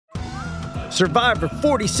Survivor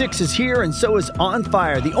 46 is here, and so is On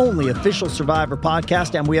Fire, the only official Survivor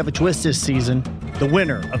podcast, and we have a twist this season. The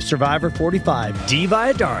winner of Survivor 45, Dee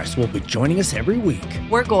Valladares, will be joining us every week.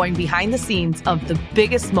 We're going behind the scenes of the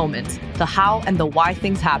biggest moments, the how and the why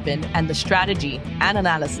things happen, and the strategy and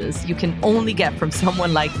analysis you can only get from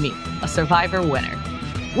someone like me, a Survivor winner.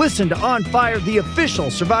 Listen to On Fire, the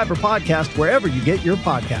official Survivor podcast, wherever you get your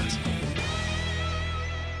podcasts.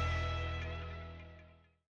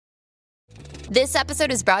 This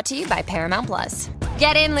episode is brought to you by Paramount Plus.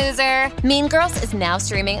 Get in, loser! Mean Girls is now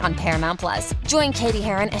streaming on Paramount Plus. Join Katie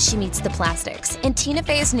Heron as she meets the plastics in Tina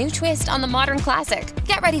Fey's new twist on the modern classic.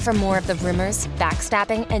 Get ready for more of the rumors,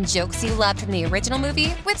 backstabbing, and jokes you loved from the original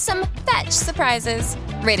movie with some fetch surprises.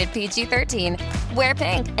 Rated PG-13. Wear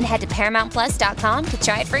pink and head to ParamountPlus.com to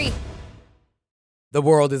try it free. The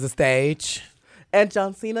world is a stage, and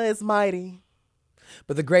John Cena is mighty.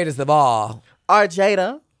 But the greatest of all are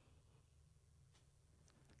Jada.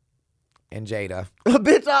 And Jada.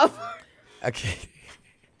 Bitch off. Okay.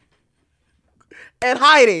 And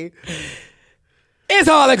Heidi. It's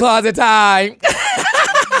Hall and Closet time.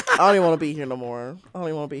 I don't even want to be here no more. I want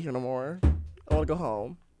to go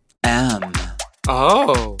home.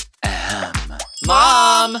 Oh.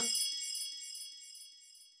 Mom.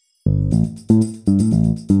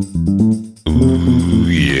 Ooh,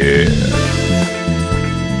 yeah.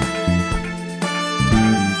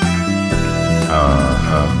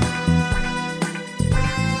 Uh-huh.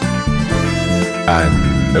 I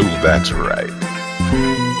know that's right.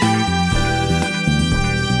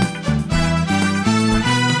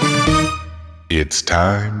 It's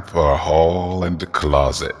time for Hall and the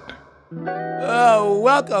Closet. Oh,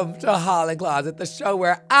 welcome to Hall and Closet, the show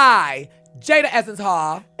where I, Jada Essence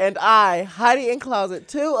Hall, and I, Heidi in Closet,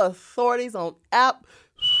 two authorities on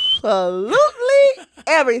absolutely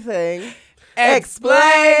everything. Explain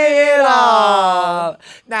it all.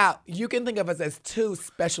 Now, you can think of us as two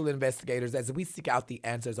special investigators as we seek out the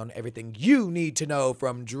answers on everything you need to know,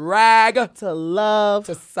 from drag to love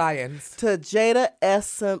to science to Jada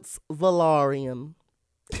Essence Valarian.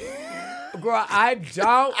 Girl, I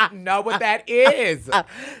don't know what that is.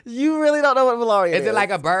 You really don't know what Valarian is? Is it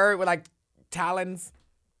like a bird with like talons?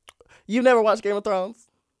 You've never watched Game of Thrones?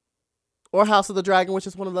 Or House of the Dragon, which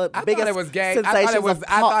is one of the biggest sensations of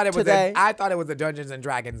talk today. I thought it was a Dungeons and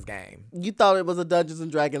Dragons game. You thought it was a Dungeons and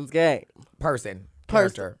Dragons game.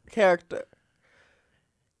 Character.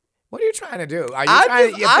 What are you trying to do? Are you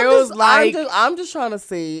trying to? It feels like I'm just trying to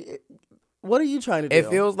see. What are you trying to do? It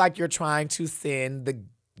feels like you're trying to send the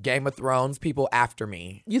Game of Thrones people after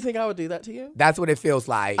me. You think I would do that to you? That's what it feels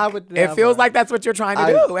like. I would never. It feels like that's what you're trying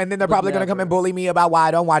to do. And then they're probably going to come and bully me about why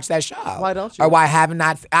I don't watch that show. Why don't you? Or why I have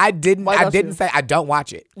not. I didn't say I don't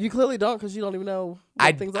watch it. You clearly don't, because you don't even know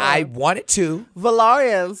what things are. I wanted to.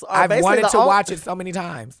 Valarians are I've wanted to watch it so many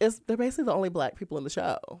times. They're basically the only black people in the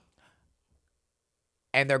show.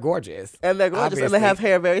 And they're gorgeous. Obviously. And they have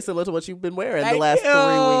hair very similar to what you've been wearing the last 3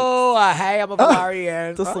 weeks. Hey, I'm a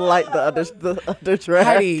Valarian. To slight the under dress.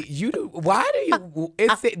 Heidi,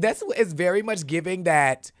 it's very much giving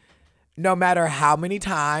that no matter how many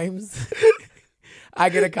times I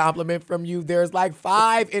get a compliment from you, there's like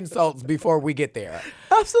 5 insults before we get there.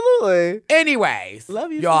 Absolutely. Anyways.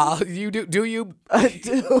 Love you. Y'all, you do you? I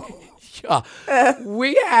do.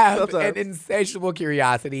 We have an insatiable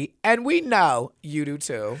curiosity, and we know you do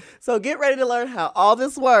too. So get ready to learn how all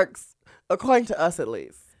this works, according to us at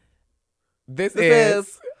least. This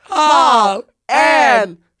is Hall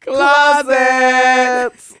and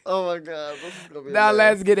Closet. Oh my God. This is gonna be now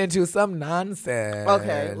let's get into some nonsense.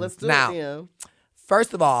 Okay, let's do it then.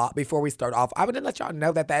 First of all, before we start off, I want to let y'all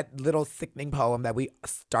know that little sickening poem that we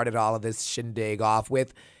started all of this shindig off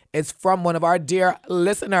with is from one of our dear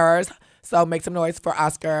listeners. So make some noise for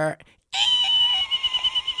Oscar.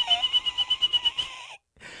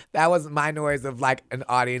 That was my noise of like an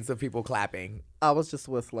audience of people clapping. I was just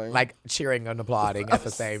whistling. Like cheering and applauding at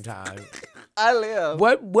the same time. I live.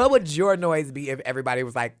 What would your noise be if everybody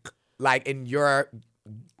was like in your...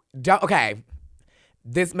 Okay.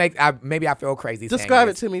 This makes... maybe I feel crazy Describe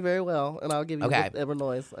it to me very well, and I'll give you whatever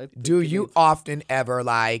noise. Do you often ever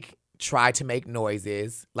like try to make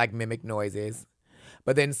noises, like mimic noises,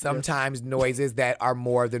 but then sometimes noises that are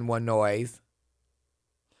more than one noise?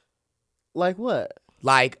 Like what?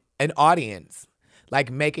 Like an audience. Like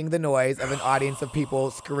making the noise of an audience of people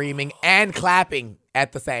screaming and clapping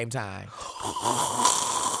at the same time.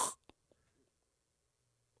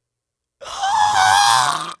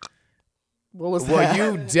 What was that? Well,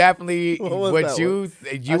 you definitely,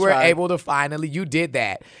 you were able to finally, you did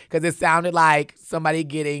that. Because it sounded like somebody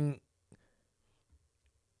getting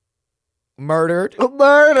murdered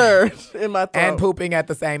in my throat. And pooping at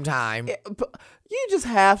the same time. You just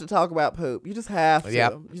have to talk about poop. You just have to.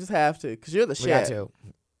 Yep. You just have to, because you're the shit. We got to.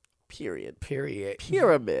 Period. Pyramid.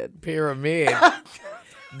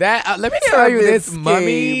 That let me tell you, this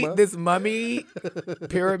mummy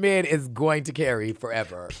pyramid is going to carry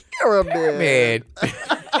forever. Pyramid.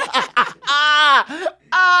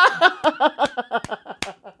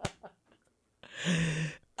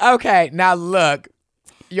 Okay, now look,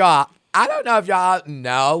 y'all. I don't know if y'all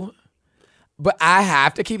know, but I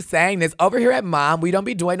have to keep saying this. Over here at Mom, we don't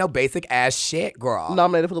be doing no basic ass shit, girl.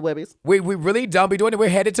 Nominated for the Webbies. We really don't be doing it. We're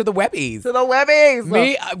headed to the Webbies.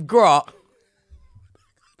 Me, girl.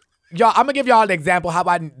 Y'all, I'm gonna give y'all an example. How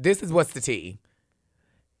about this? Is what's the tea?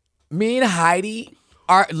 Me and Heidi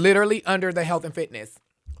are literally under the health and fitness.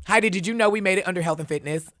 Heidi, did you know we made it under health and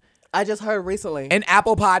fitness? I just heard recently. An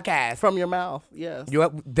Apple podcast. From your mouth, yes.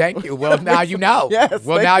 Thank you. Well, now you know. Yes.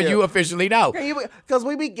 Well, now you officially know. Because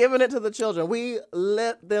we be giving it to the children. We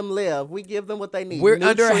let them live. We give them what they need. We're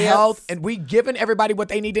under health, and we giving everybody what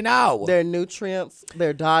they need to know. Their nutrients,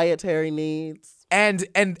 their dietary needs. And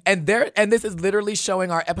this is literally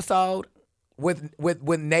showing our episode with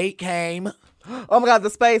when Nate came. Oh my God, the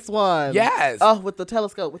space one. Yes. Oh, with the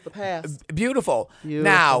telescope, with the pass. Beautiful.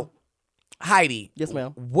 Now, Heidi. Yes,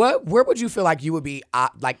 ma'am. Where would you feel like you would be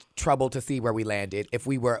like troubled to see where we landed if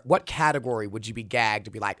we were? What category would you be gagged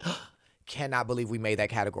to be like, cannot believe we made that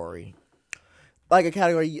category? Like a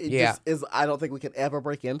category, is I don't think we could ever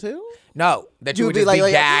break into. No, that you would just be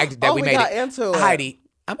gagged that we made got it. Into it. Heidi,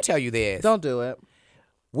 I'm gonna tell you this. Don't do it.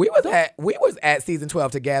 We was at season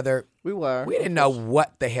 12 together. We were. We didn't know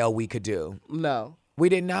what the hell we could do. No. We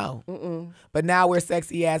didn't know. But now we're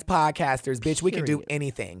sexy ass podcasters, bitch. We can do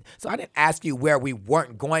anything. So I didn't ask you where we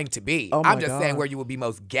weren't going to be. I'm just saying where you would be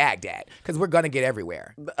most gagged at, because we're gonna get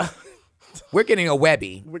everywhere. We're getting a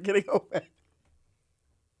Webby. We're getting a Webby.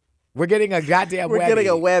 We're getting a goddamn Webby. We're getting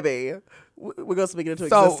a Webby. We're gonna speak it into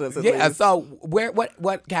existence. Yeah. So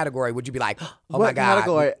what category would you be like? Oh what my God.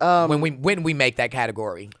 Category? When we make that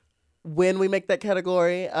category. When we make that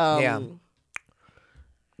category.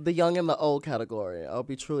 The young and the old category. I'll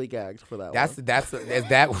be truly gagged for that one.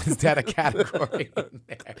 Is that a category?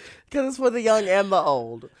 Because it's for the young and the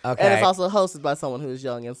old. Okay. And it's also hosted by someone who is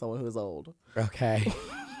young and someone who is old. Okay.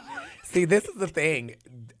 See, this is the thing.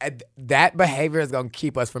 That behavior is going to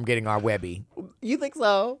keep us from getting our Webby. You think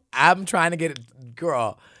so? I'm trying to get it,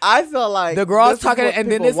 girl. I feel like the girl's talking,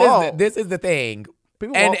 and then this is the thing.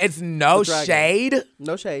 People and it's no shade.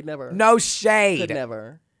 No shade, never. No shade. Could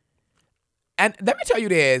never. And let me tell you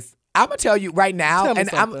this. I'm going to tell you right now, and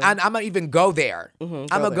I'm going to even go there. I'm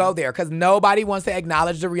going to go there because nobody wants to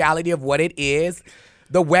acknowledge the reality of what it is.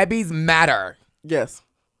 The Webbies matter. Yes.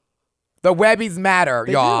 The Webbies matter,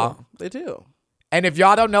 y'all. They do. And if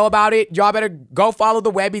y'all don't know about it, y'all better go follow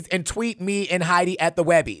the Webbies and tweet me and Heidi at the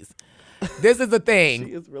Webbies. This is the thing.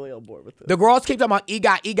 She is really on board with this. The girls keep talking about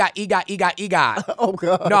EGOT. Oh,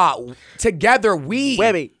 God. No, together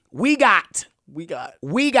Webby. We got.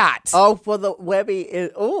 Oh, for the Webby.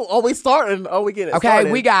 We starting. Oh, we get it. Okay,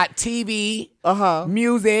 started. we got TV,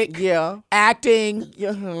 music, acting,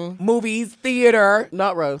 movies, theater.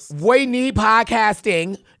 Not roast. We need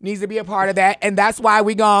podcasting. Needs to be a part of that. And that's why I'm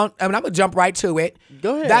going to jump right to it.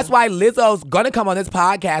 Go ahead. That's why Lizzo's going to come on this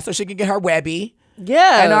podcast so she can get her Webby.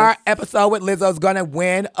 Yeah. And our episode with Lizzo's going to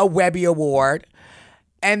win a Webby Award.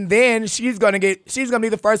 And then she's going to be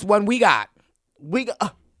the first one we got.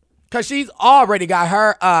 Because she's already got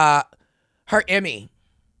her Emmy.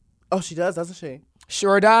 Oh, she does, doesn't she?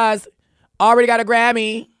 Sure does. Already got a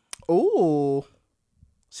Grammy. Ooh.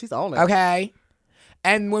 She's on it. Okay.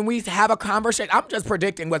 And when we have a conversation, I'm just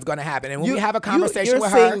predicting what's going to happen. And when we have a conversation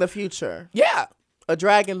with her. You're seeing the future. Yeah. A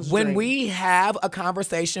dragon's dream. When we have a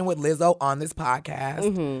conversation with Lizzo on this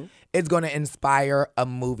podcast, it's going to inspire a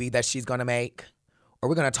movie that she's going to make. Or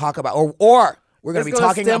we're going to talk about, or we're going to be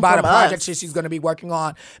talking about a project she's going to be working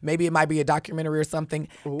on. Maybe it might be a documentary or something.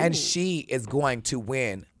 Ooh. And she is going to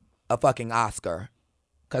win a fucking Oscar.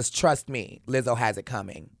 Because trust me, Lizzo has it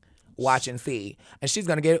coming. Watch and see. And she's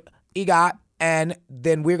going to get EGOT. And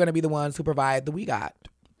then we're going to be the ones who provide the We Got.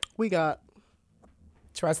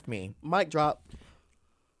 Trust me. Mic drop.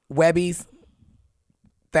 Webbies,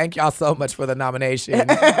 thank y'all so much for the nomination.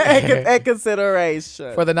 and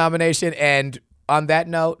consideration. For the nomination. And on that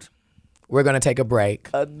note, we're going to take a break.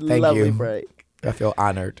 Thank lovely you. Break. I feel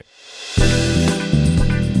honored.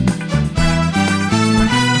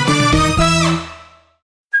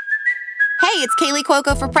 Hey, it's Kaylee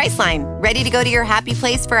Cuoco for Priceline. Ready to go to your happy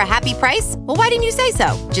place for a happy price? Well, why didn't you say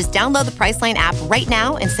so? Just download the Priceline app right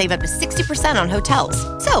now and save up to 60% on hotels.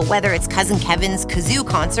 So whether it's Cousin Kevin's Kazoo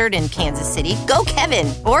Concert in Kansas City, go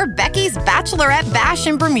Kevin, or Becky's Bachelorette Bash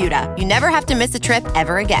in Bermuda, you never have to miss a trip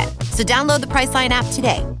ever again. So download the Priceline app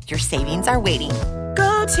today. Your savings are waiting.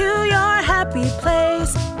 Go to your happy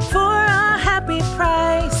place for a happy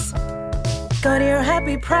price. Go to your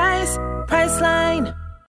happy price, Priceline.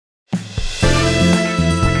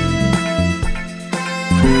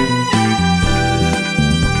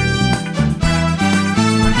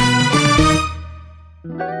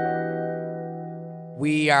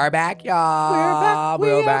 We are back, y'all.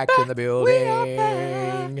 We're back in the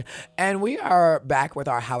building. And we are back with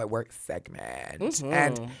our How It Works segment. Mm-hmm.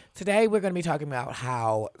 And today we're going to be talking about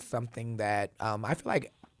how something that I feel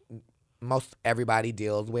like most everybody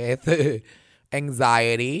deals with,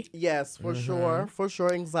 anxiety. Yes, for sure. For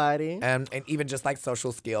sure, anxiety. And even just like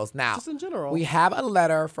social skills. Now, just in general. We have a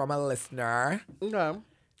letter from a listener. Okay.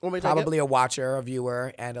 Probably a watcher, a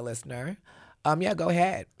viewer, and a listener. Yeah, go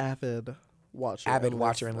ahead. Avid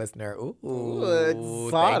watcher and listener. Ooh,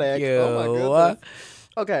 exotic. Thank you. Oh my goodness.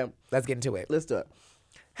 Okay, let's get into it. Let's do it.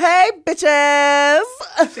 Hey, bitches.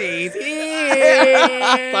 She's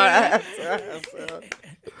here. Sorry.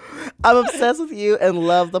 I'm obsessed with you and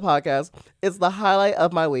love the podcast. It's the highlight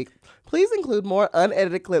of my week. Please include more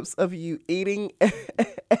unedited clips of you eating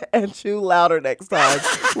and chew louder next time.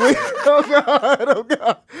 Oh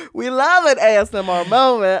God. We love an ASMR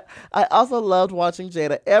moment. I also loved watching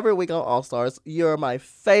Jada every week on All Stars. You're my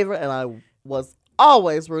favorite, and I was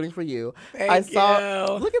always rooting for you. Thank you.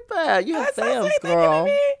 Look at that. You have fans, girl.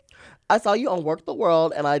 I saw you on Work the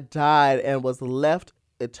World, and I died and was left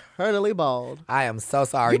eternally bald. I am so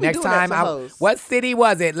sorry. Next time, what city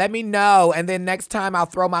was it? Let me know. And then next time I'll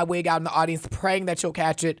throw my wig out in the audience praying that you'll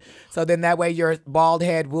catch it. So then that way your bald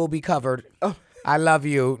head will be covered. Oh. I love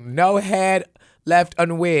you. No head left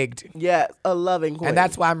unwigged. Yes, a loving queen. And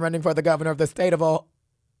that's why I'm running for the governor of the state of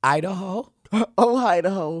Idaho. Idaho.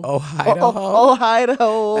 Idaho.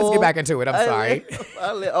 Idaho. Let's get back into it. I'm sorry.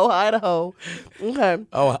 Idaho. Okay.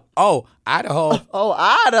 Idaho.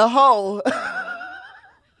 Idaho.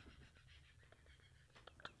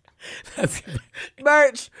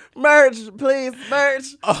 merch, please, merch.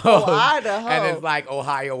 Idaho. And it's like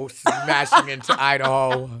Ohio smashing into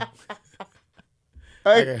Idaho.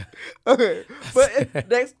 Okay.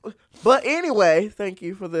 But anyway, thank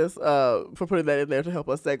you for this, for putting that in there to help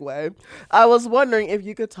us segue. I was wondering if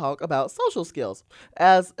you could talk about social skills.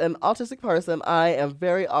 As an autistic person, I am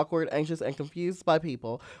very awkward, anxious, and confused by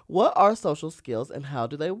people. What are social skills and how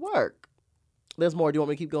do they work? There's more. Do you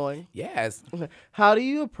want me to keep going? Yes. Okay. How do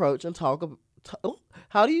you approach and talk?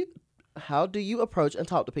 How do you approach and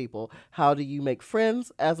talk to people? How do you make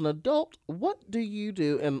friends as an adult? What do you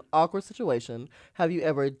do in an awkward situation? Have you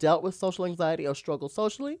ever dealt with social anxiety or struggled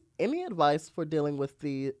socially? Any advice for dealing with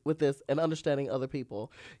this and understanding other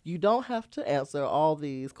people? You don't have to answer all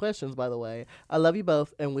these questions, by the way. I love you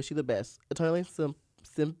both and wish you the best. Eternally simping,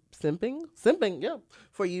 yeah,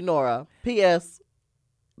 for you, Nora. P.S.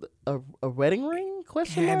 A wedding ring?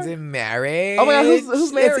 Question mark? Hands in marriage. Oh my God,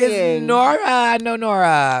 who's marrying? It's Nora. No,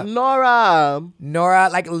 Nora. Nora,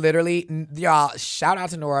 like literally, y'all, shout out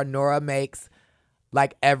to Nora. Nora makes,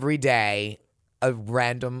 like, every day a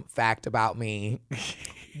random fact about me.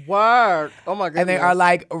 Word. Oh my goodness. And they are,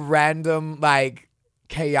 like, random, like,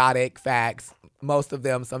 chaotic facts. Most of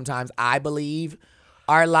them, sometimes I believe,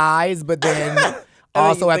 are lies, but then...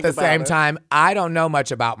 Also, at the same time, I don't know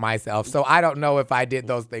much about myself, so I don't know if I did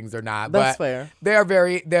those things or not. That's fair. They're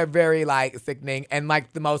very like sickening and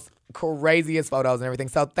like the most craziest photos and everything.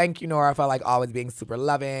 So thank you, Nora, for like always being super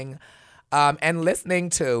loving, and listening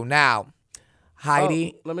to. Now,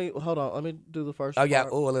 Heidi. Hold on. Let me do the first. Oh yeah.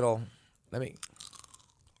 Part. Oh, a little. Let me.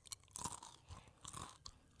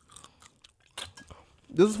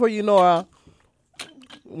 This is for you, Nora.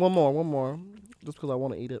 One more, just because I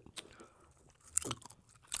want to eat it.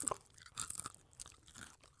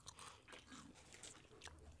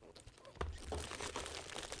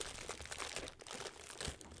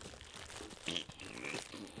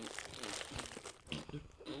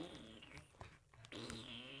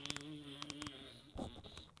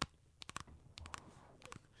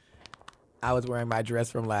 I was wearing my dress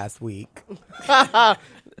from last week. Surprise!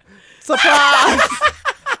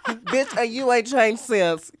 Bitch, and you ain't changed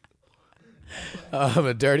since. I'm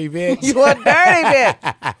a dirty bitch. You a dirty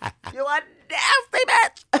bitch. You a nasty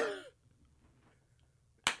bitch.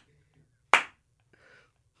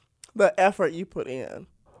 The effort you put in.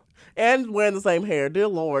 And wearing the same hair. Dear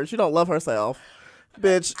Lord, she don't love herself.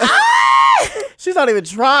 Bitch. She's not even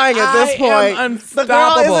trying at this point. I am the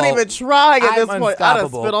girl unstoppable. isn't even trying at this point. I done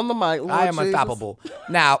unstoppable. spit on the mic. Lord I am Jesus. unstoppable.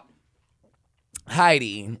 Now,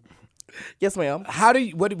 Heidi, Yes, ma'am. how do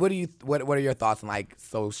you? What are your thoughts on like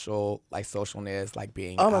socialness, like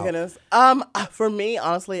being? Oh my out? goodness. For me,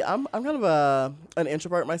 honestly, I'm kind of an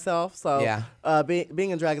introvert myself. So Yeah. Being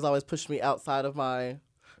in drag has always pushed me outside of my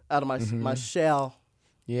my shell.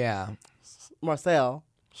 Yeah. Marcel.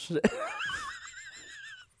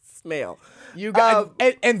 Smell. You got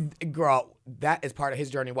and girl, that is part of his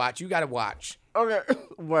journey. Watch. You got to watch. Okay.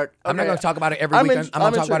 Work. I'm not Okay. going to talk about it every I'm week. in- I'm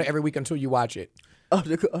going to talk about it every week until you watch it. Oh,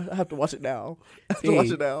 I have to watch it now. I have to See.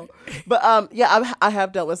 watch it now. But yeah, I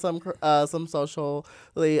have dealt with some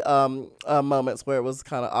socially moments where it was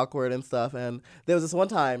kind of awkward and stuff. And there was this one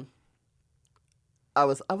time. I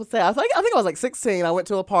think I was like 16. I went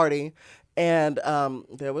to a party, and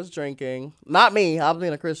there was drinking. Not me. I was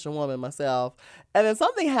being a Christian woman myself. And then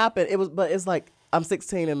something happened. It's like I'm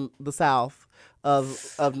 16 in the South of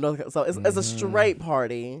North Carolina. So it's a straight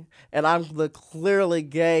party, and I'm the clearly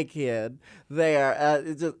gay kid there.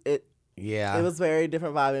 Yeah. It was very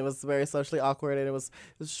different vibe. It was very socially awkward, and it was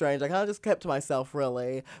strange. I kind of just kept to myself,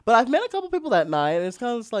 really. But I've met a couple people that night, and it's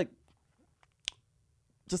kind of just like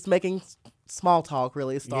just making small talk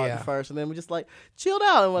really started first, and then we just like chilled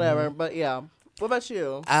out and whatever. But yeah, what about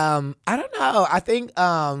you? I don't know. I think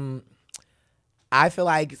I feel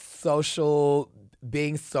like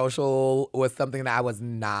being social was something that I was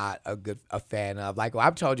not a fan of. Like,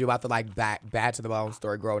 I've told you about the like bad to the bone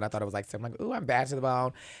story growing. I thought it was like something like, ooh, I'm bad to the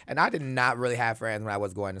bone. And I did not really have friends when I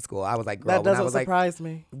was going to school. I was like, girl, That doesn't when I was surprise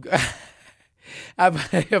me.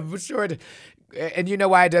 I'm sure. And you know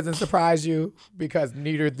why it doesn't surprise you? Because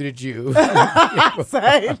neither did you.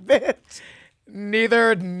 Same bitch.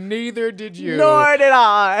 Neither did you. Nor did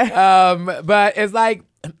I. But it's like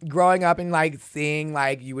growing up and like seeing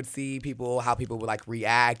like you would see how people would like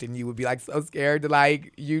react, and you would be like so scared to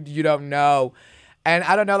like you don't know. And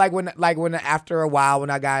I don't know, like when after a while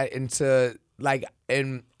when I got into like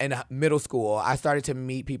in middle school, I started to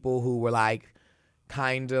meet people who were like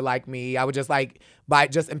kind of like me. I would just like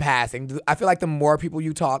in passing. I feel like the more people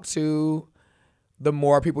you talk to, the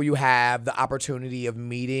more people you have the opportunity of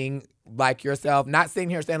meeting like yourself. Not sitting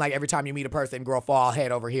here saying like every time you meet a person, girl, fall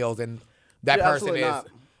head over heels and that Yeah, person absolutely is not.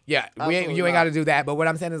 yeah. Absolutely You ain't not. got to do that. But what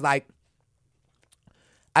I'm saying is like,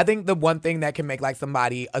 I think the one thing that can make like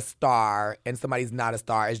somebody a star and somebody's not a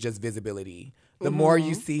star is just visibility. The more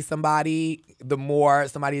you see somebody, the more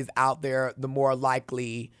somebody is out there, the more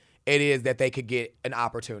likely it is that they could get an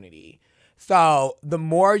opportunity. So the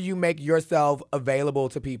more you make yourself available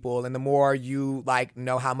to people and the more you like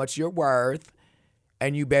know how much you're worth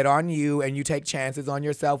and you bet on you and you take chances on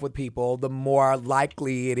yourself with people, the more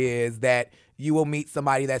likely it is that you will meet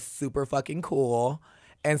somebody that's super fucking cool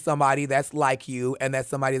and somebody that's like you and that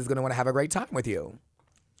somebody is going to want to have a great time with you.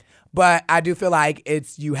 But I do feel like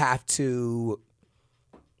you have to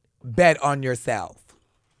bet on yourself.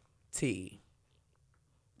 T.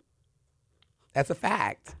 That's a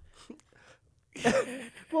fact. What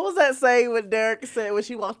was that saying when Derek said when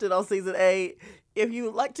she walked in on season 8? If you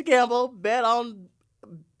like to gamble, bet on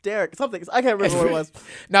Derek. Something. I can't remember what it was.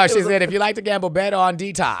 No, she said, if you like to gamble, bet on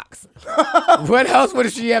Detox. What else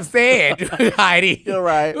would she have said, Heidi? You're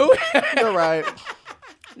right. You're right.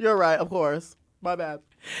 You're right, of course. My bad.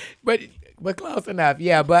 But close enough.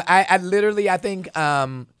 Yeah, but I literally, I think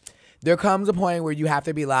there comes a point where you have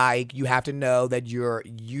to be like, you have to know that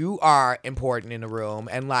you are important in the room,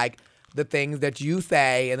 and like the things that you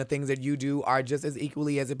say and the things that you do are just as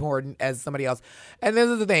equally as important as somebody else. And this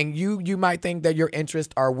is the thing, you might think that your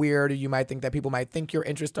interests are weird, or you might think that people might think your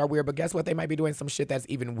interests are weird, but guess what? They might be doing some shit that's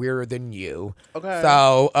even weirder than you. Okay.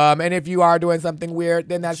 So, and if you are doing something weird,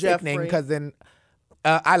 then that's Jeffrey. sickening, because then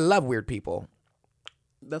I love weird people.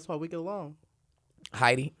 That's why we get along.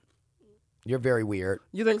 Heidi, you're very weird.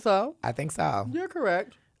 You think so? I think so. You're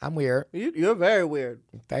correct. I'm weird. You're very weird.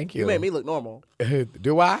 Thank you. You made me look normal.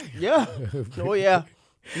 Do I? Yeah. Oh, yeah.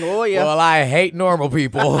 Oh, yeah. Well, I hate normal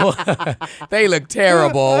people. They look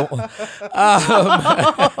terrible.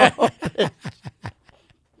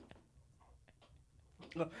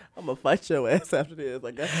 I'm going to fight your ass after this. I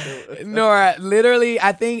got to. Nora, literally,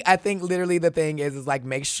 I think literally the thing is like,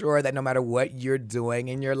 make sure that no matter what you're doing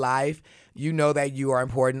in your life, you know that you are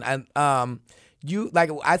important. And you, like,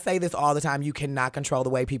 I say this all the time, you cannot control the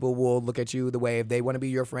way people will look at you, the way if they want to be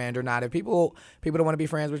your friend or not. If people don't want to be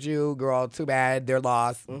friends with you, girl, too bad, they're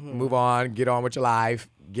lost. Move on, get on with your life,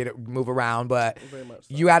 move around. But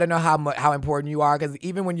you got to know how important you are, because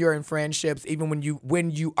even when you're in friendships, even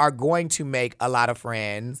when you are going to make a lot of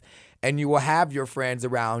friends, and you will have your friends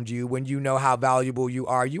around you when you know how valuable you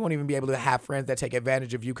are. You won't even be able to have friends that take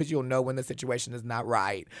advantage of you because you'll know when the situation is not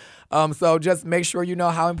right. So just make sure you know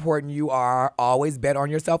how important you are. Always bet on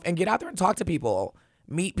yourself and get out there and talk to people.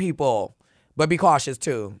 Meet people. But be cautious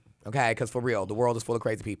too, okay? Because for real, the world is full of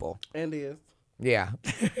crazy people. And is. Yeah.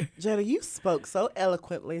 Jada, you spoke so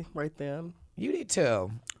eloquently right then. You did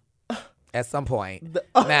too. At some point.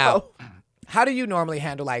 Now, how do you normally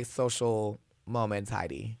handle like social moments,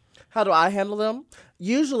 Heidi? How do I handle them?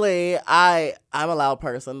 Usually, I'm a loud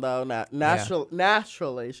person though.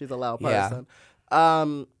 Naturally, she's a loud person,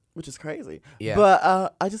 which is crazy. Yeah.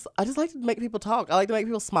 But I just like to make people talk. I like to make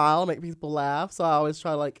people smile, make people laugh. So I always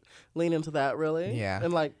try to like lean into that really. Yeah.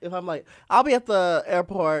 And like if I'm like, I'll be at the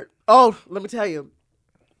airport. Oh, let me tell you.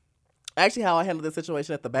 Actually, how I handled this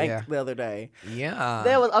situation at the bank the other day. Yeah.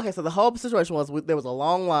 So the whole situation was there was a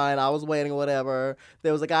long line. I was waiting or whatever.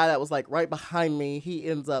 There was a guy that was like right behind me. He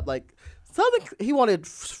ends up like he wanted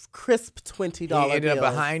crisp $20 bills. He ended up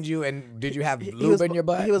behind you, and did you have lube in your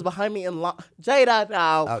butt? He was behind me in line. Jada,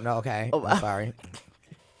 no. Oh, no, okay. I'm sorry.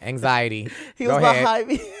 Anxiety. He was behind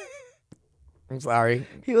me. I'm sorry.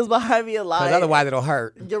 He was behind me in line. Because otherwise it'll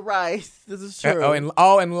hurt. You're right. This is true. In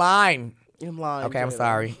line. In line. Okay, Jada. I'm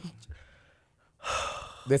sorry.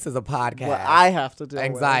 This is a podcast. Well, I have to deal with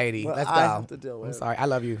anxiety. Let's go. I have to deal with. I'm sorry. I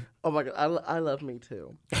love you. Oh my God. I love me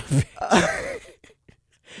too.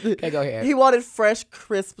 Okay, go ahead. He wanted fresh,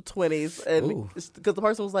 crisp 20s, and because the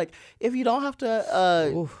person was like, "If you don't have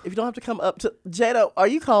to come up to Jada, are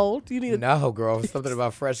you cold? Do you need?" No, girl. Something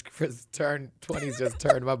about fresh, crisp 20s just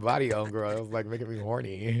turned my body on, girl. It was like making me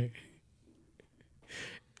horny.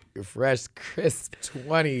 Your fresh, crisp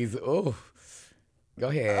 20s. Oh. Go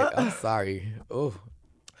ahead. I'm sorry. Oh.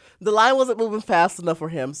 The line wasn't moving fast enough for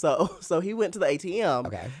him, so he went to the ATM.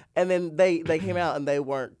 Okay. And then they came out and they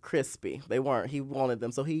weren't crispy. They weren't. He wanted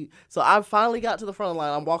them. So I finally got to the front of the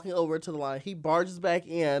line. I'm walking over to the line. He barges back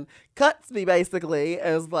in, cuts me basically,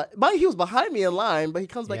 and is like, he was behind me in line, but he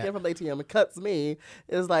comes back in from the ATM and cuts me.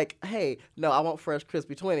 Is like, hey, no, I want fresh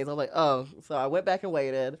crispy 20s. I was like, oh. So I went back and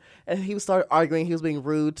waited, and he started arguing. He was being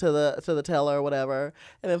rude to the teller or whatever.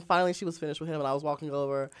 And then finally she was finished with him, and I was walking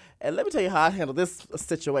over. And let me tell you how I handled this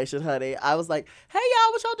situation, honey. I was like, hey,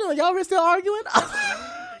 y'all, what y'all doing? Y'all really still arguing?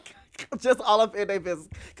 Just all up in their business.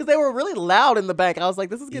 Because they were really loud in the bank. I was like,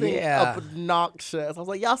 this is getting obnoxious. I was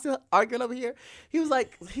like, y'all still arguing over here? He was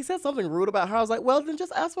like, he said something rude about her. I was like, well, then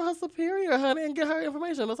just ask for her superior, honey, and get her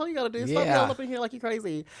information. That's all you got to do. Stop yelling up in here like you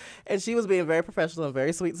crazy. And she was being very professional and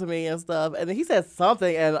very sweet to me and stuff. And then he said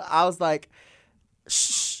something, and I was like,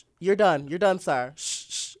 shh, you're done. You're done, sir.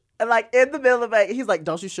 Shh. And like in the middle of the bank, he's like,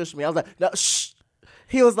 don't you shush me. I was like, no, shh.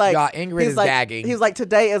 He was like, y'all, Ingrid is gagging. He was like,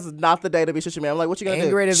 today is not the day to be shushing me. I'm like, what you gonna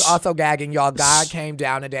do? Ingrid is also gagging, y'all. God came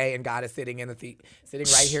down today, and God is sitting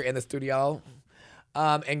right here in the studio.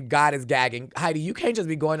 And God is gagging. Heidi, you can't just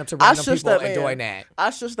be going up to random people and doing that. I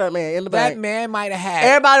shushed that man in the back. That man might have had.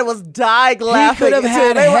 Everybody was dying laughing. He could have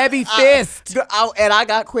had a heavy fist. And I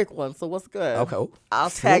got quick ones, so what's good? Okay. I'll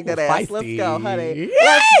tag that ass. Let's go, honey.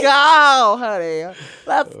 Let's go, honey.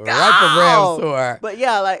 Let's go. Right for real, But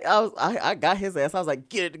yeah, like I got his ass. I was like,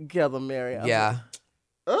 get it together, Mary. Yeah.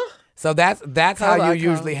 Like, so that's how you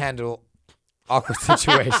usually handle awkward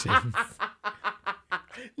situations.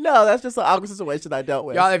 No, that's just an awkward situation I dealt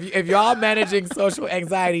with. Y'all, if y'all managing social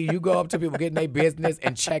anxiety, you go up to people getting their business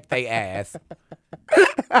and check their ass.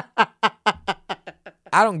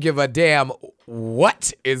 I don't give a damn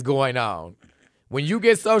what is going on. When you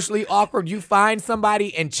get socially awkward, you find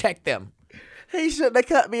somebody and check them. He shouldn't have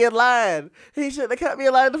cut me in line. He shouldn't have cut me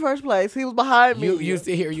in line in the first place. He was behind me. You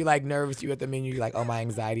sit here, you like nervous, you at the menu, you're like, oh, my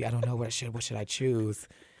anxiety, I don't know what should I choose?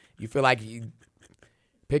 You feel like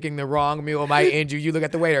picking the wrong meal might end you. You look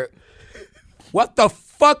at the waiter. What the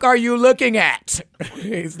fuck are you looking at?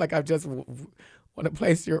 He's like, I just want to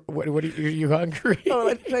place your. What are you hungry? I would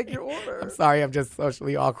like to take your order. I'm sorry, I'm just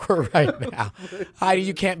socially awkward right now. Heidi,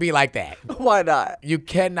 you can't be like that. Why not? You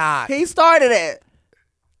cannot. He started it.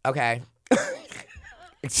 Okay.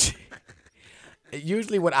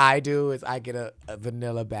 Usually, what I do is I get a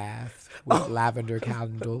vanilla bath with lavender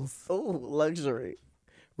candles. Oh, luxury.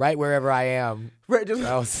 Right wherever I am. Right,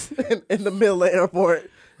 just in the middle of the airport.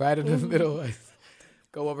 Right in the middle.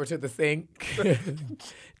 Go over to the sink,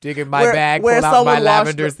 dig in my bag, pull out my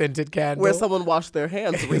lavender-scented candle. Where someone washed their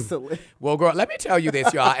hands recently. Well, girl, let me tell you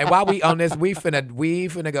this, y'all. And while we on this, we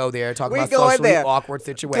finna go there, talk about socially awkward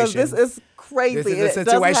situations. Because this is crazy. This is a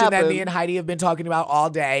situation that me and Heidi have been talking about all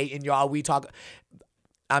day. And y'all,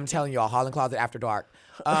 I'm telling y'all, Hall and Closet After Dark.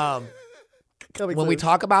 When we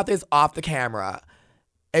talk about this off the camera,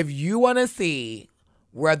 if you want to see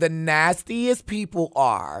where the nastiest people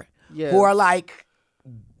are, who are like,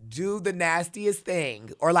 do the nastiest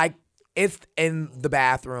thing, or like it's in the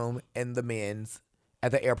bathroom in the men's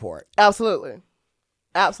at the airport. Absolutely.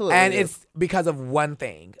 And it's because of one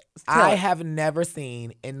thing. I have never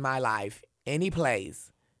seen in my life any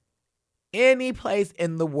place in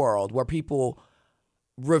the world where people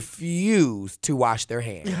refuse to wash their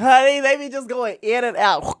hands. Honey, they be just going in and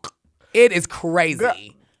out. It is crazy. Girl,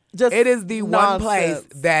 just it is the nonsense. one place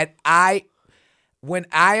that when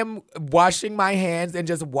I am washing my hands and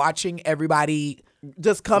just watching everybody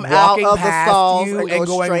just come out of the stalls you and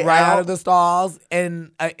going straight right out of the stalls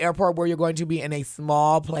in an airport where you're going to be in a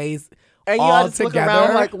small place and you all just look together.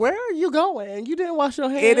 around like, where are you going? You didn't wash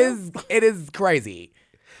your hands. It is crazy.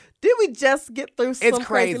 Did we just get through some It's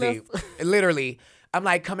crazy. craziness? Literally. I'm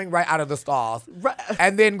like coming right out of the stalls. Right.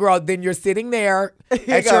 And then, girl, then you're sitting there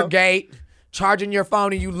at your gate, charging your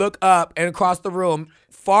phone, and you look up and across the room,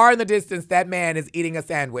 far in the distance, that man is eating a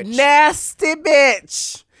sandwich. Nasty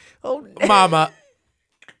bitch. Oh, Mama.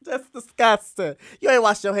 That's disgusting. You ain't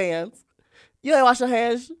washed your hands. You ain't washed your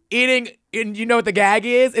hands. Eating, and you know what the gag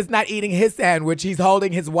is? It's not eating his sandwich. He's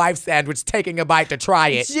holding his wife's sandwich, taking a bite to try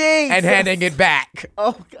it, and handing it back.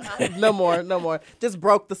 Oh, God. No more. Just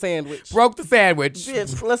broke the sandwich. Broke the sandwich.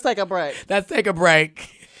 Bitch, let's take a break. Let's take a break.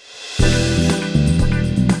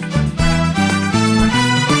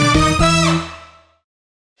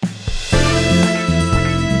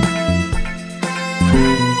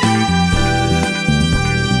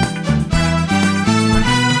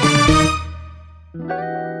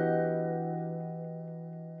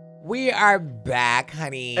 We are back,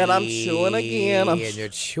 honey. And I'm chewing again. And you're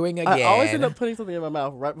chewing again. I always end up putting something in my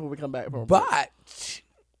mouth right before we come back from a break. But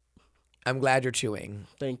I'm glad you're chewing.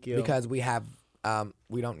 Thank you. Because we have,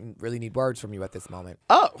 we don't really need words from you at this moment.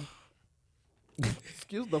 Oh.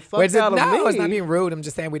 Excuse the fuck out of me. No, it's not being rude. I'm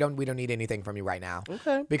just saying we don't need anything from you right now.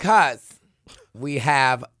 Okay. Because we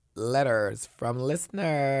have letters from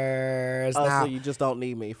listeners. Oh, now, so you just don't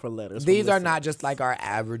need me for letters. These are not just like our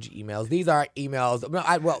average emails. These are emails. No,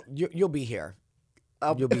 you'll be here.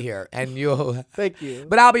 You'll be here, and you'll. Thank you.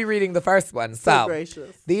 But I'll be reading the first one. So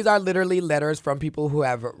gracious. These are literally letters from people who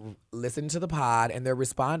have listened to the pod, and they're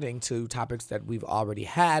responding to topics that we've already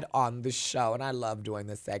had on the show. And I love doing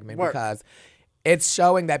this segment because it's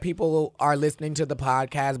showing that people are listening to the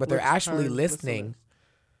podcast, but they're actually listening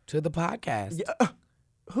to the podcast. Yeah.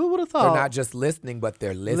 Who would have thought? They're not just listening, but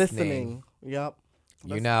they're listening. Yep.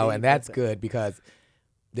 And that's good because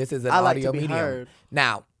this is an I like audio to be medium. heard.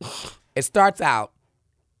 Now, it starts out,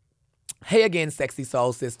 hey again, sexy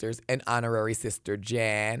soul sisters and honorary sister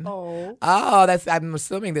Jan. Oh, I'm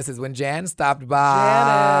assuming this is when Jan stopped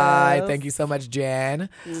by. Janice. Thank you so much, Jan.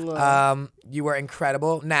 You were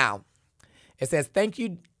incredible. Now, it says, thank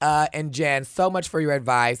you and Jan so much for your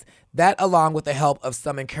advice. That, along with the help of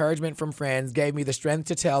some encouragement from friends, gave me the strength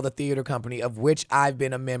to tell the theater company of which I've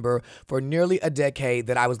been a member for nearly a decade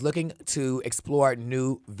that I was looking to explore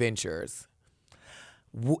new ventures.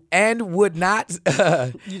 And would not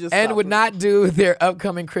do their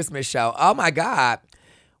upcoming Christmas show. Oh my God.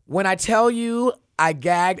 When I tell you I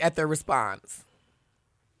gagged at their response.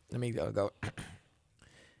 Let me go.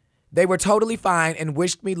 They were totally fine and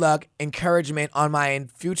wished me luck, encouragement on my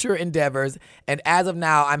future endeavors. And as of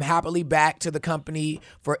now, I'm happily back to the company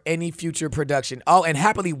for any future production. Oh, and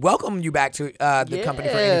happily welcome you back to the company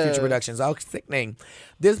for any future productions. Oh, sickening.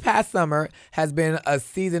 This past summer has been a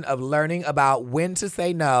season of learning about when to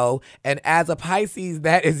say no. And as a Pisces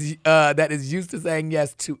that is used to saying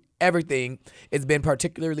yes to everything, it's been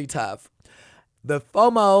particularly tough. The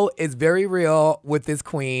FOMO is very real with this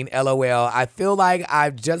queen, LOL. I feel like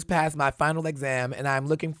I've just passed my final exam and I'm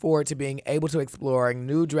looking forward to being able to exploring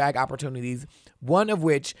new drag opportunities, one of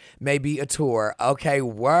which may be a tour. Okay,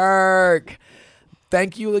 work.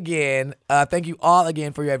 Thank you again. Thank you all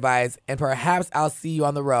again for your advice, and perhaps I'll see you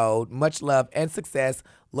on the road. Much love and success,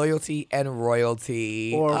 loyalty and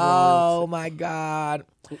royalty. Oh my God.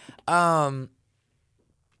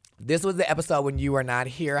 This was the episode when you were not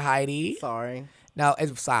here, Heidi. Sorry. No,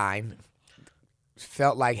 it's fine.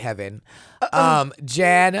 Felt like heaven.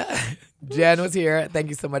 Jan was here. Thank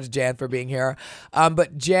you so much, Jan, for being here.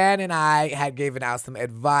 But Jan and I had given out some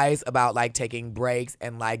advice about like taking breaks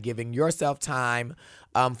and like giving yourself time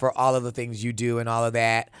for all of the things you do and all of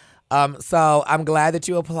that. So I'm glad that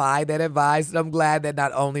you applied that advice. And I'm glad that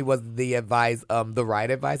not only was the advice the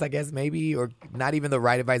right advice, I guess maybe, or not even the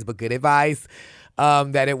right advice, but good advice.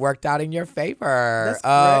 That it worked out in your favor.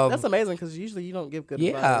 That's amazing because usually you don't give good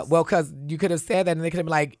advice. Yeah, well, because you could have said that and they could have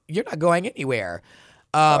been like, you're not going anywhere.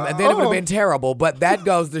 And then it would have been terrible. But that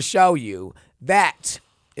goes to show you that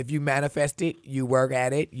If you manifest it, you work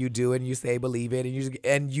at it, you do it, and you say believe it,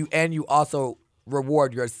 and you also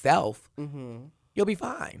reward yourself, you'll be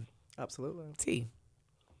fine. Absolutely. T.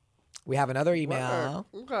 We have another email.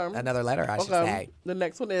 Okay. Another letter, I should say. The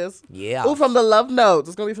next one is from the Love Notes.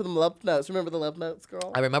 It's gonna be from the Love Notes. Remember the Love Notes,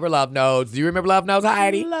 girl? I remember Love Notes. Do you remember Love Notes,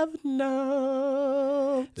 Heidi? Love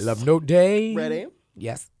Notes. Love Note Day. Ready?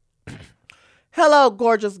 Yes. Hello,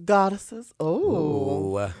 gorgeous goddesses.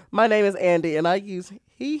 Ooh. My name is Andy, and I use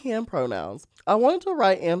he, him pronouns. I wanted to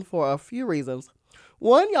write in for a few reasons.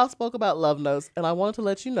 One, y'all spoke about love notes, and I wanted to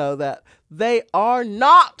let you know that they are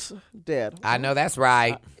not dead. I know that's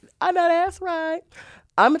right. I know that's right.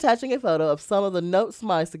 I'm attaching a photo of some of the notes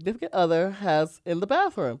my significant other has in the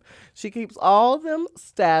bathroom. She keeps all of them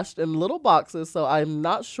stashed in little boxes, so I'm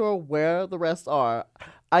not sure where the rest are.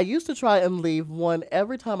 I used to try and leave one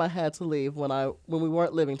every time I had to leave when we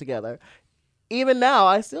weren't living together. Even now,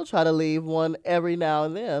 I still try to leave one every now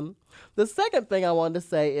and then. The second thing I wanted to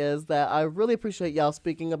say is that I really appreciate y'all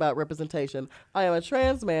speaking about representation. I am a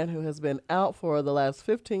trans man who has been out for the last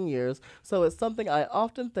 15 years, so it's something I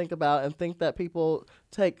often think about and think that people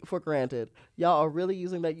take for granted. Y'all are really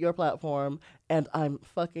using your platform, and I'm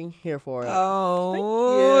fucking here for it.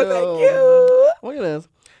 Oh, thank you. Look at this.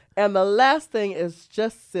 And the last thing is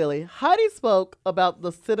just silly. Heidi spoke about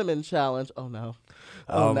the cinnamon challenge. Oh, no.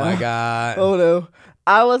 Oh no. My God. Oh, no.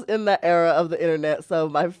 I was in that era of the internet, so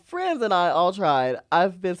my friends and I all tried.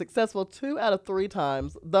 I've been successful 2 out of 3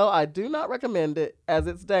 times, though I do not recommend it as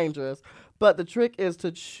it's dangerous. But the trick is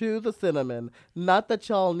to chew the cinnamon. Not that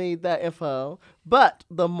y'all need that info, but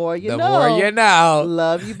the more you know. The more you know.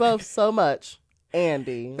 Love you both so much.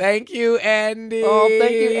 Andy. Thank you, Andy. Oh,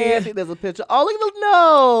 thank you, Andy. There's a picture. Oh, look at the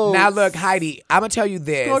notes. Now, look, Heidi, I'm going to tell you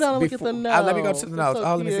this. Scroll down and look at the notes. Let me go to the notes.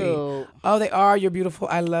 So let me see. Oh, they are. You're beautiful.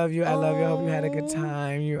 I love you. I love you. I hope you had a good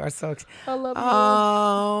time. You are so cute. I love you.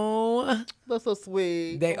 Oh. That's so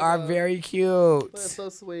sweet. They are very cute. That's so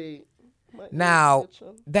sweet. Now,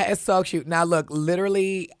 that is so cute. Now, look,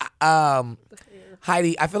 literally,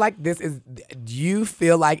 Heidi, I feel like do you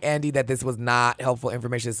feel like, Andy, that this was not helpful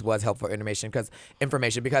information? This was helpful information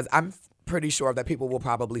because I'm pretty sure that people will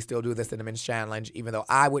probably still do the cinnamon challenge, even though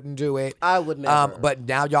I wouldn't do it. I would never. But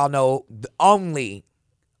now y'all know, only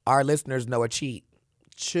our listeners know a cheat.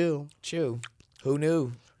 Chew. Who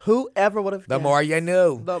knew? Whoever would have The more you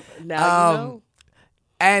knew. Now you know.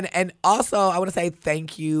 And also, I want to say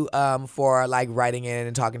thank you for writing in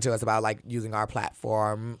and talking to us about using our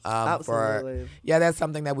platform. Absolutely. That's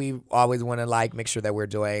something that we always want to make sure that we're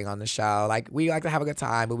doing on the show. We like to have a good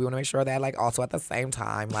time, but we want to make sure that also at the same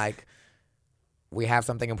time we have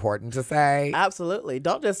something important to say. Absolutely.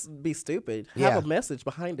 Don't just be stupid. Have a message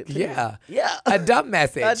behind it too. Yeah. Yeah. A dumb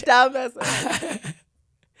message. A dumb message.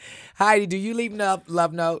 Heidi, do you leave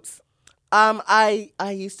love notes? I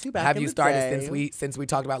used to back in the day. Have you started since we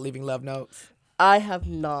talked about leaving love notes? I have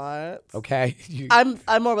not. Okay. I'm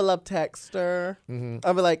more of a love texter. Mm-hmm.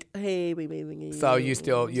 I'll be like, hey, baby. So you're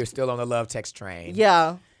still on the love text train.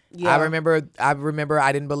 Yeah. I remember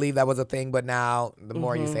I didn't believe that was a thing, but now the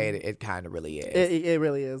more you say it, it kind of really is. It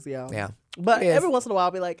really is, yeah. Yeah. But every once in a while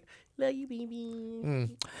I'll be like, love you,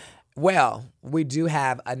 baby. Well, we do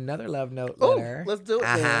have another love note letter. Let's do it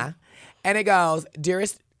then. And it goes,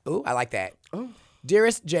 dearest, I like that.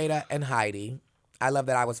 Dearest Jada and Heidi, I love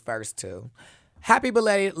that I was first too. Happy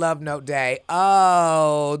belated Love Note Day.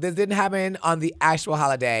 Oh, this didn't happen on the actual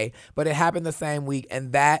holiday, but it happened the same week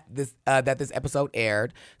and that this episode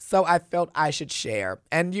aired. So I felt I should share.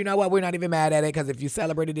 And you know what? We're not even mad at it because if you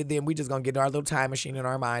celebrated it then, we just going to get our little time machine in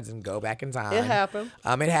our minds and go back in time. It happened.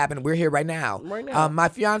 It happened. We're here right now. My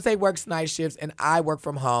fiance works night shifts and I work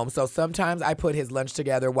from home. So sometimes I put his lunch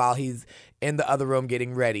together while he's in the other room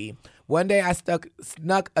getting ready. One day I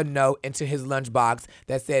snuck a note into his lunchbox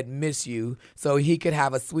that said, miss you, so he could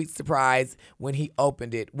have a sweet surprise when he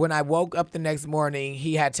opened it. When I woke up the next morning,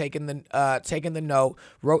 he had taken the note,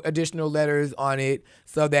 wrote additional letters on it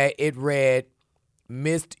so that it read,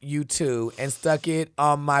 missed you too, and stuck it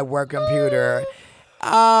on my work computer.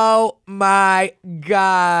 Oh my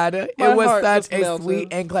God. It was such a sweet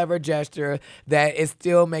and clever gesture that it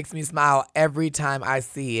still makes me smile every time I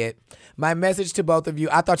see it. My message to both of you,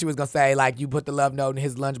 I thought you was going to say, you put the love note in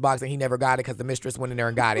his lunchbox and he never got it because the mistress went in there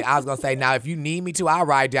and got it. I was going to say, now, if you need me to, I'll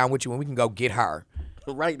ride down with you and we can go get her.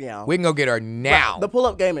 Right now. We can go get her now. The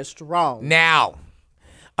pull-up game is strong. Now.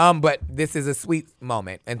 But this is a sweet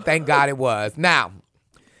moment, and thank God it was. Now,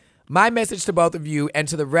 my message to both of you and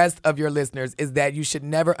to the rest of your listeners is that you should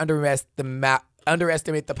never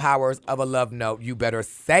underestimate the powers of a love note. You better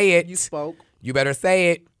say it. You spoke. You better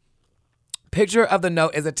say it. Picture of the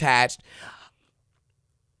note is attached.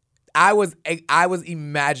 I was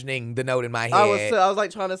imagining the note in my head. I was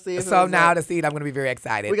like trying to see. So now to see it, I'm going to be very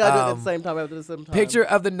excited. We got to do it at the same time. We have to do it at the same time. Picture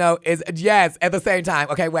of the note is, yes, at the same time.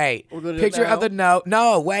 Okay, wait. We're gonna do Picture it now? of the note.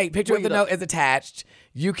 No, wait. Picture of the Read note it. is attached.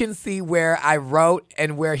 You can see where I wrote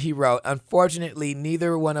and where he wrote. Unfortunately,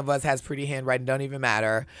 neither one of us has pretty handwriting. Don't even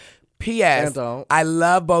matter. P.S. I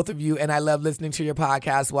love both of you, and I love listening to your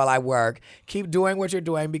podcast while I work. Keep doing what you're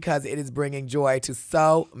doing because it is bringing joy to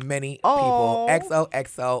so many people.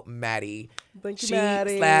 XOXO Maddie. Thank you,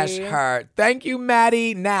 Maddie. /her. Thank you,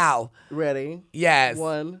 Maddie. Now. Ready? Yes.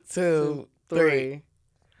 1, 2, 2, 3. 3.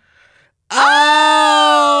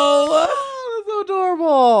 Oh! That's so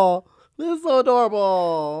adorable. This is so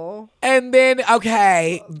adorable. And then,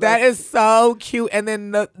 okay, that is so cute. And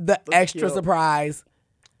then the extra cute. surprise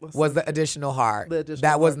was the additional heart.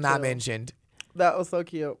 That was not mentioned. That was so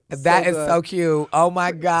cute. That is so cute. Oh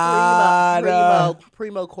my God.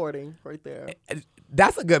 Primo courting right there.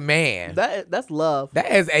 That's a good man. That's love.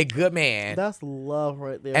 That is a good man. That's love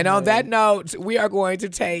right there. And on that note, we are going to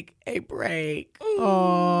take a break.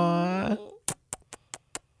 Aww.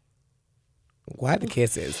 Why the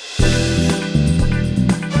kisses?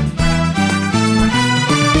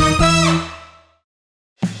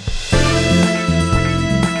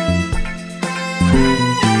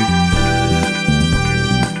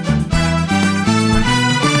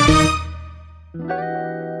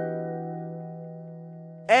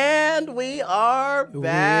 And we are back. We're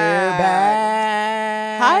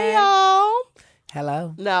back. Hi, y'all.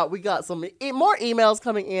 Hello. Now, we got some more emails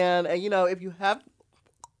coming in. And, if you have...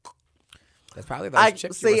 That's probably those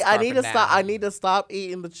chips you were I need to scarfing stop. down. I need to stop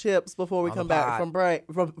eating the chips before we come back from break.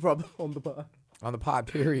 From on the pod. On the pod,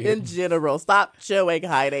 period. In general, stop chewing,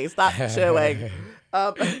 Heidi. Stop chewing.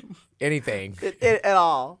 Anything. At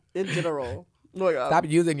all. In general. Stop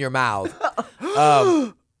using your mouth.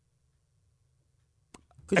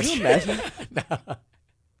 Could you imagine? No.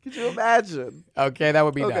 Could you imagine? Okay, that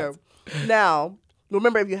would be nuts. Now,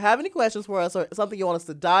 remember, if you have any questions for us or something you want us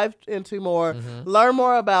to dive into more, learn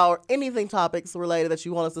more about, or anything topics related that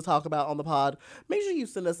you want us to talk about on the pod, make sure you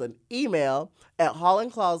send us an email at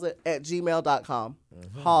hallandcloset@gmail.com.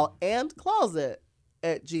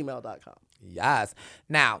 hallandcloset@gmail.com. Yes.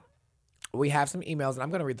 Now, we have some emails, and I'm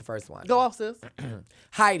going to read the first one. Go off, sis.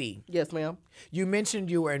 Heidi. Yes, ma'am. You mentioned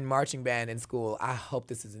you were in marching band in school. I hope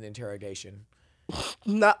this is an interrogation.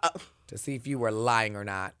 No. To see if you were lying or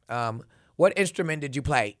not. What instrument did you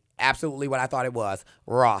play? Absolutely what I thought it was.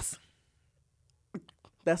 Ross.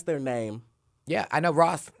 That's their name. Yeah, I know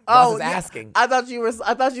Ross. Ross is asking. I thought you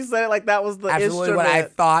said it like that was the Absolutely instrument. what I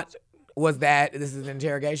thought was that this is an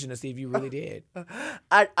interrogation to see if you really did.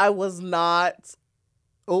 I was not.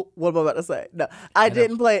 Oh, what am I about to say? No, I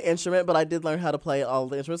didn't play an instrument, but I did learn how to play all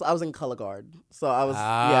the instruments. I was in color guard, so I was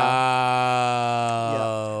yeah.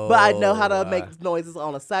 But I know how to make noises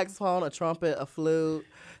on a saxophone, a trumpet, a flute,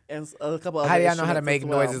 and a couple other. How do I know how to instruments make as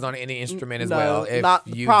well. noises on any instrument as No, well? If not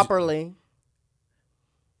you properly.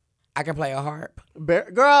 I can play a harp.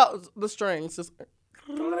 Girl, the strings just.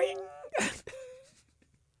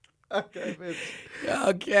 Okay, bitch.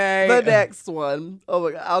 Okay. The next one. Oh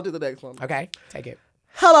my God, I'll do the next one. Okay, take it.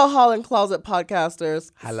 Hello, Hall and Closet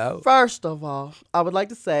podcasters. Hello. First of all, I would like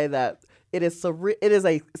to say that it is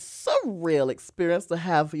a surreal experience to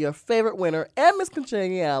have your favorite winner and Miss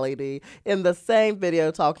Congeniality in the same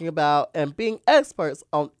video talking about and being experts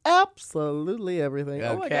on absolutely everything. Okay,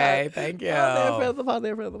 oh my God. thank you. They're friends of the pod.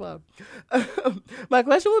 My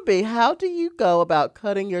question would be, how do you go about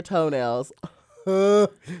cutting your toenails?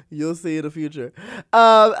 You'll see in the future.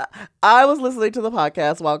 I was listening to the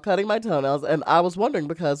podcast while cutting my toenails, and I was wondering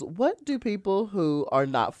because what do people who are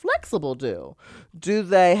not flexible do? Do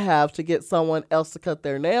they have to get someone else to cut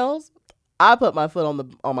their nails? I put my foot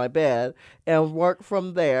on my bed and work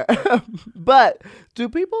from there. But do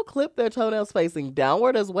people clip their toenails facing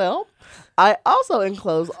downward as well? I also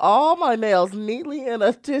enclose all my nails neatly in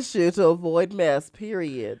a tissue to avoid mess.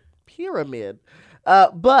 Pyramid.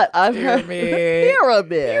 But I've heard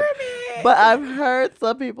pyramid. But I've heard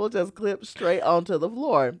some people just clip straight onto the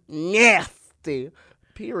floor. Nasty.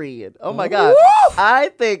 Period. Oh my God. Woo! I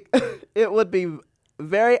think it would be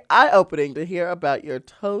very eye-opening to hear about your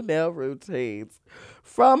toenail routines.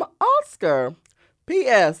 From Oscar.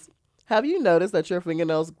 P.S. Have you noticed that your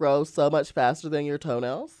fingernails grow so much faster than your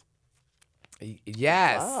toenails?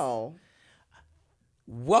 Yes. Wow.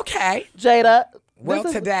 Okay. Jada.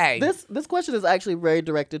 Today. This question is actually very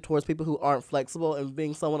directed towards people who aren't flexible, and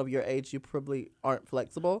being someone of your age, you probably aren't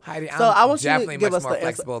flexible. Heidi, so I want definitely you to give much us more the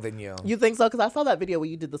flexible answer. than you. You think so? Because I saw that video where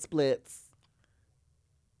you did the splits.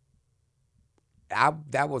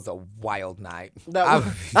 That was a wild night.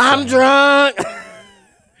 I'm drunk.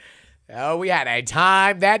 Oh, we had a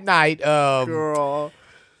time that night. Girl.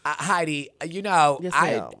 Heidi, you know, Yes,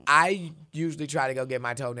 ma'am. I usually try to go get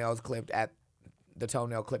my toenails clipped at the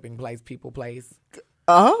toenail clipping place, People Place.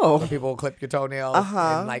 Oh. Where people will clip your toenails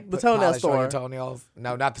and like The put toenail polish on your store. toenails.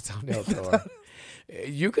 No, not the toenail store.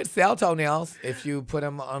 You could sell toenails if you put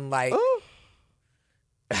them on like. Oh,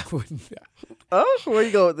 where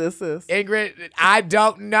you go with this, sis? Ingrid, I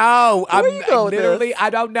don't know. Where you go with literally, this? I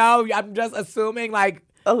don't know. I'm just assuming like.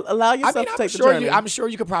 Allow yourself to take the journey. I'm sure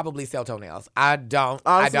you could probably sell toenails. I don't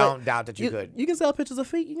doubt that you could. You can sell pictures of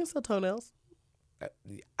feet. You can sell toenails.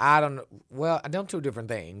 I don't know. Well, I don't two different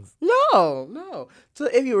things. No. So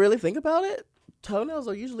if you really think about it, toenails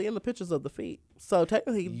are usually in the pictures of the feet. So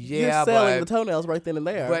technically, you're selling the toenails right then and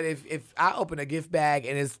there. But if I open a gift bag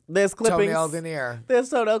and there's clippings, toenails in there, there's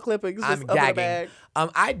toenail clippings. I'm just open the bag.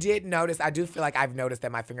 gagging. I did notice. I do feel like I've noticed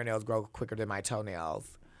that my fingernails grow quicker than my toenails.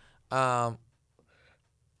 I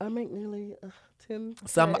make nearly 10.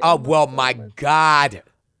 My God.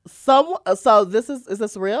 So this is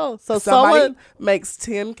this real? So someone makes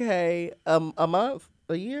 $10K a month,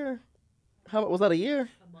 a year. How much was that a year?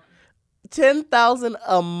 $10,000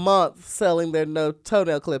 a month selling their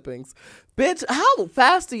toenail clippings. Bitch, how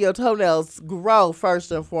fast do your toenails grow,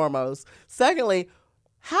 first and foremost? Secondly,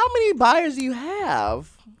 how many buyers do you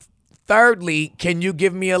have? Thirdly, can you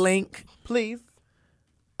give me a link? Please.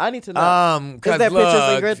 I need to know. Because is there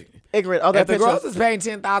look, pictures, Ingrid? Are there if the pictures? girls is paying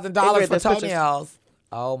 $10,000 Ingrid, for there's pictures. toenails,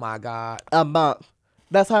 oh my God. A month.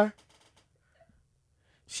 That's her?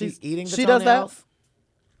 She's eating the she toenails? does that?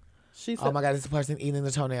 She said, Oh my God, is this person eating the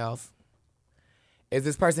toenails? Is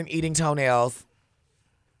this person eating toenails?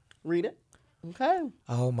 read it. Okay.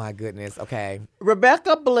 Oh my goodness. Okay.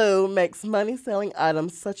 Rebecca Blue makes money selling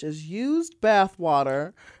items such as used bath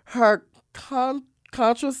water, her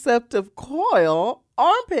contraceptive coil,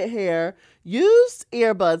 armpit hair, used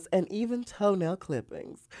earbuds, and even toenail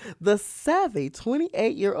clippings. The savvy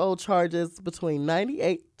 28-year-old charges between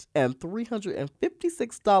 $98 and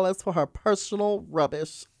 $356 for her personal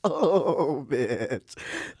rubbish. Oh, bitch.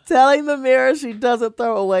 Telling the mirror she doesn't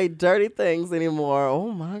throw away dirty things anymore. Oh,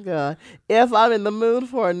 my God. If I'm in the mood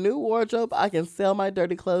for a new wardrobe, I can sell my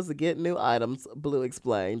dirty clothes to get new items, Blue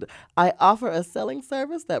explained. I offer a selling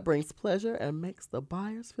service that brings pleasure and makes the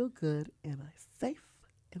buyers feel good in a safe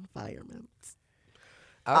environment.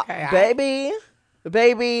 Okay.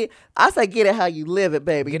 Baby, I say get it how you live it,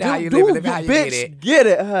 baby. Get it how you live it, live it how you bitch, get it. Get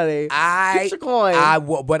it, honey. Get your coin.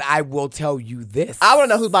 But I will tell you this. I want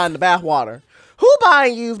to know who's buying the bath water. Who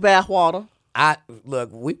buying used bath water?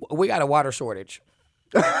 Look, we got a water shortage.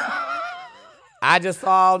 I just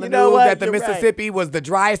saw on the You know news what? that the You're Mississippi was the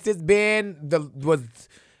driest it's been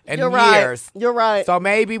in You're years. Right. You're right. So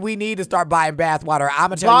maybe we need to start buying bath water. I'm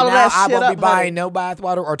gonna tell you Bottle now, that I shit won't be up, honey. buying no bath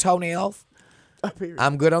water or toenails. Period.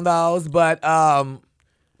 I'm good on those, but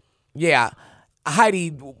yeah. Heidi,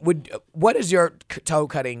 what is your toe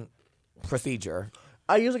cutting procedure?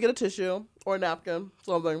 I usually get a tissue or a napkin,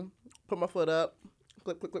 something. Put my foot up.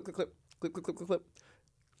 Clip, clip, clip, clip, clip, clip, clip, clip, clip, clip.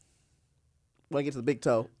 When I get to the big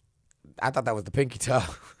toe. I thought that was the pinky toe.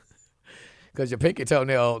 Because your pinky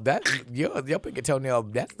toenail, your pinky toenail,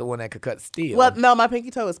 that's the one that could cut steel. Well, no, my pinky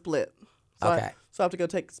toe is split. So Okay. So I have to go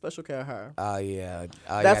take special care of her. Oh, yeah.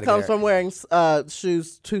 That comes from wearing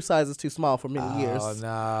shoes 2 sizes too small for many years. Oh,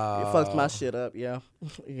 no. It fucks my shit up, yeah.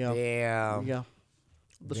 Yeah. Damn. Yeah.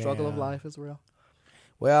 The struggle of life is real.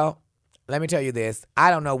 Well, let me tell you this.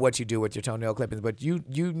 I don't know what you do with your toenail clippings, but you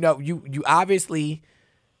know you obviously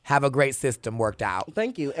have a great system worked out.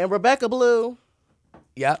 Thank you. And Rebecca Blue,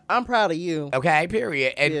 Yep. I'm proud of you. Okay,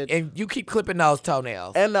 period. Bitch. And you keep clipping those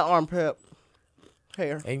toenails. And the armpit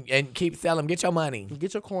hair. And keep selling them. Get your money.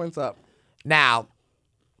 Get your coins up. Now,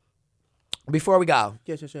 before we go,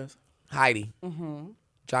 Yes. Heidi,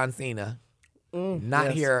 John Cena, not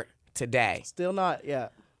yes. here today. Still not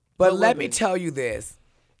yet. But will let be. me tell you this.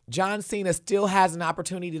 John Cena still has an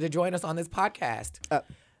opportunity to join us on this podcast.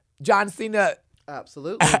 John Cena,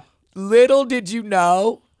 Absolutely. little did you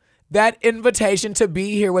know that invitation to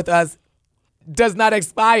be here with us does not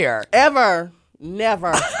expire. Ever.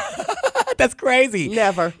 Never. That's crazy.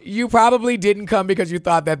 Never. You probably didn't come because you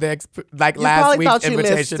thought that last probably week's thought you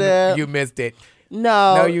invitation, missed it. you missed it.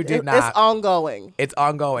 No. you did not. It's ongoing. It's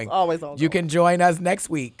ongoing. It's always ongoing. You can join us next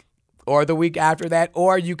week or the week after that,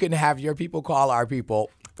 or you can have your people call our people,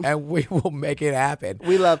 and we will make it happen.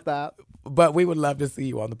 We love that. But we would love to see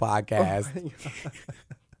you on the podcast.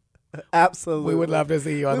 Absolutely. We would love to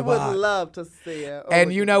see you on the We would pod. love to see it. Oh,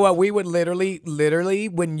 And you know what? We would literally,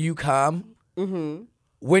 when you come,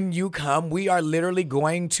 when you come, we are literally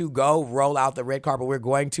going to go roll out the red carpet. We're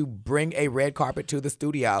going to bring a red carpet to the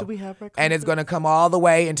studio. Do we have red carpet? And it's going to come all the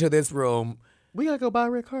way into this room. We got to go buy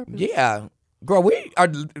red carpet. Yeah. Girl, we are...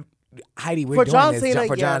 Heidi, we're for doing John this Cena,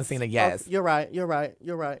 for yes. John Cena, yes. Oh, you're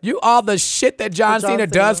right. You all the shit that John Cena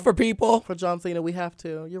does for people. For John Cena, we have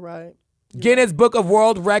to. You're right. Guinness Book of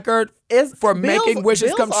World Record for making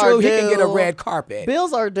wishes come true. He can get a red carpet.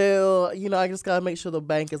 Bills are due. You know, I just got to make sure the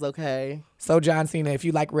bank is okay. So, John Cena, if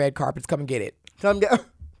you like red carpets, come and get it. Come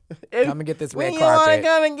and get this red carpet. You want to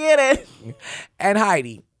come and get it. And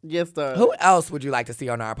Heidi. Yes, sir. Who else would you like to see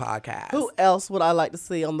on our podcast? Who else would I like to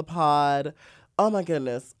see on the pod? Oh, my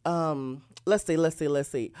goodness. Let's see. I would like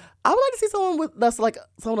to see someone that's like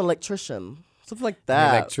someone electrician. Something like that.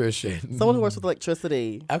 An electrician. Someone who works with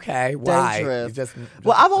electricity. Okay, why? Dangerous. Just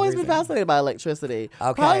well, I've always been fascinated by electricity.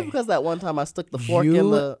 Okay. Probably because that one time I stuck the fork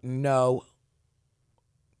in the...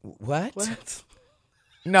 What? What?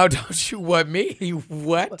 No, don't you want me?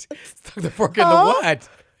 What? Stuck the fork in the what?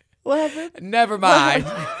 What happened? Never mind.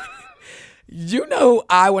 You know who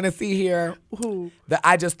I want to see here? Who? That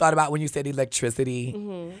I just thought about when you said electricity.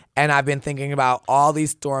 Mm-hmm. And I've been thinking about all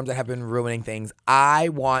these storms that have been ruining things. I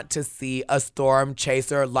want to see a storm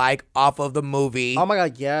chaser like off of the movie. Oh my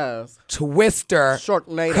God, yes. Twister.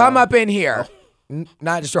 Sharknado. Come up in here.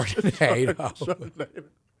 Not Sharknado. Sharknado.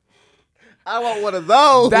 I want one of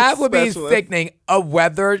those. That would be sickening. A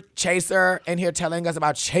weather chaser in here telling us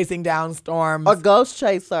about chasing down storms. A ghost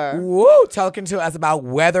chaser. Woo! Talking to us about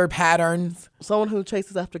weather patterns. Someone who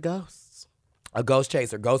chases after ghosts. A ghost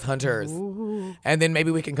chaser, ghost hunters. Ooh. And then maybe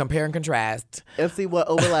we can compare and contrast. And see what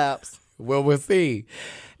overlaps. Well, we'll see.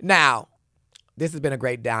 Now, this has been a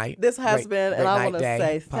great night. This has been, and I want to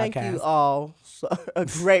say thank you all. A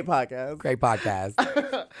great podcast. Great podcast.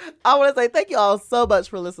 I want to say thank you all so much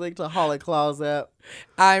for listening to Hall and Closet.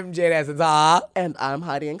 I'm Jada Essence Hall. And I'm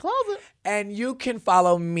Heidi in Closet. And you can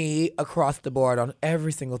follow me across the board on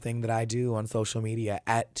every single thing that I do on social media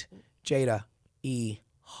at Jada E.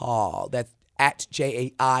 Hall. That's at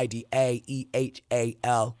JAIDAEHALL.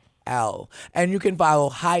 And you can follow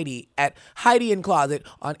Heidi at Heidi in Closet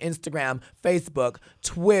on Instagram, Facebook,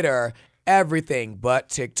 Twitter, everything but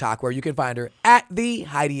TikTok, where you can find her at the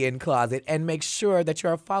Heidi in Closet. And make sure that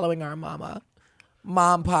you're following our mom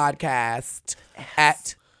podcast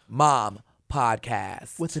at Mom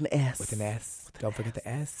Podcast. With an S. With an S. Don't forget the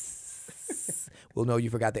S. We'll know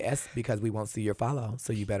you forgot the S because we won't see your follow.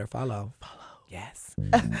 So you better follow. Yes.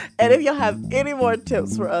 And if y'all have any more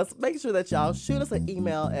tips for us, make sure that y'all shoot us an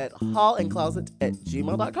email at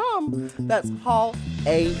hallandcloset@gmail.com. That's Hall,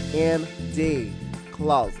 A-N-D,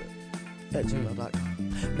 closet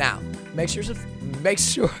 @gmail.com. Now, make sure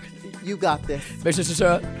you got this. Make sure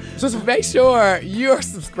you're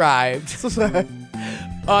subscribed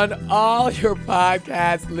on all your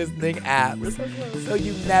podcast listening apps, so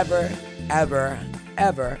you never, ever,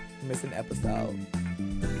 ever miss an episode.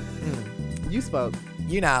 You spoke.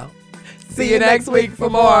 You know. See you next week for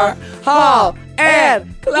more Hall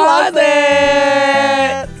and Closet.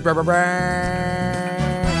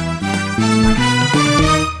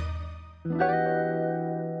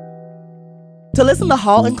 To listen to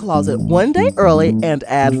Hall and Closet one day early and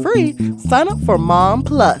ad-free, sign up for Mom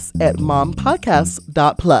Plus at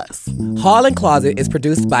mompodcast.plus. Hall and Closet is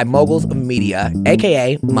produced by Moguls of Media,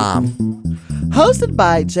 a.k.a. Mom. Hosted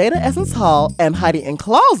by Jada Essence Hall and Heidi in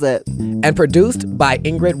Closet. And produced by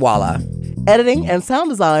Ingrid Walla. Editing and sound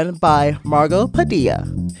design by Margot Padilla.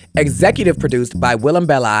 Executive produced by Willem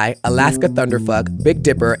Belli, Alaska Thunderfuck, Big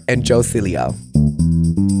Dipper, and Joe Cilio.